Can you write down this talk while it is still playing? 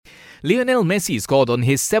Lionel Messi scored on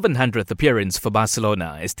his 700th appearance for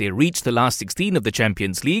Barcelona as they reached the last 16 of the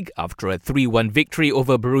Champions League after a 3-1 victory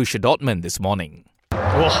over Borussia Dortmund this morning.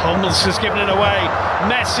 Well, Hummels has given it away.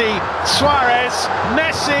 Messi, Suarez,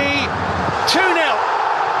 Messi, 2-0.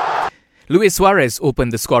 Luis Suarez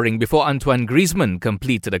opened the scoring before Antoine Griezmann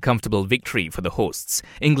completed a comfortable victory for the hosts.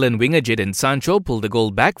 England winger Jadon Sancho pulled a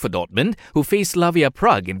goal back for Dortmund, who faced Slavia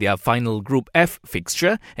Prague in their final Group F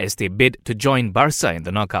fixture as they bid to join Barca in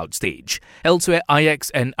the knockout stage. Elsewhere,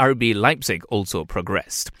 Ajax and RB Leipzig also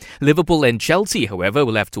progressed. Liverpool and Chelsea, however,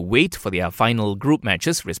 will have to wait for their final group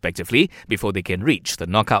matches, respectively, before they can reach the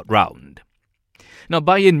knockout round. Now,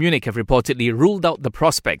 Bayern Munich have reportedly ruled out the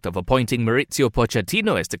prospect of appointing Mauricio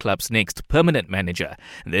Pochettino as the club's next permanent manager.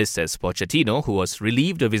 This as Pochettino, who was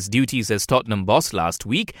relieved of his duties as Tottenham boss last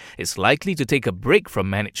week, is likely to take a break from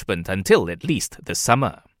management until at least the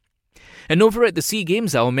summer. And over at the SEA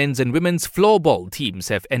Games, our men's and women's floorball teams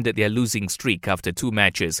have ended their losing streak after 2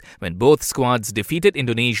 matches when both squads defeated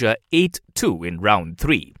Indonesia 8-2 in round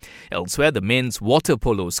 3. Elsewhere, the men's water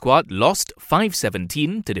polo squad lost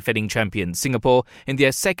 5-17 to defending champion Singapore in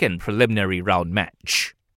their second preliminary round match.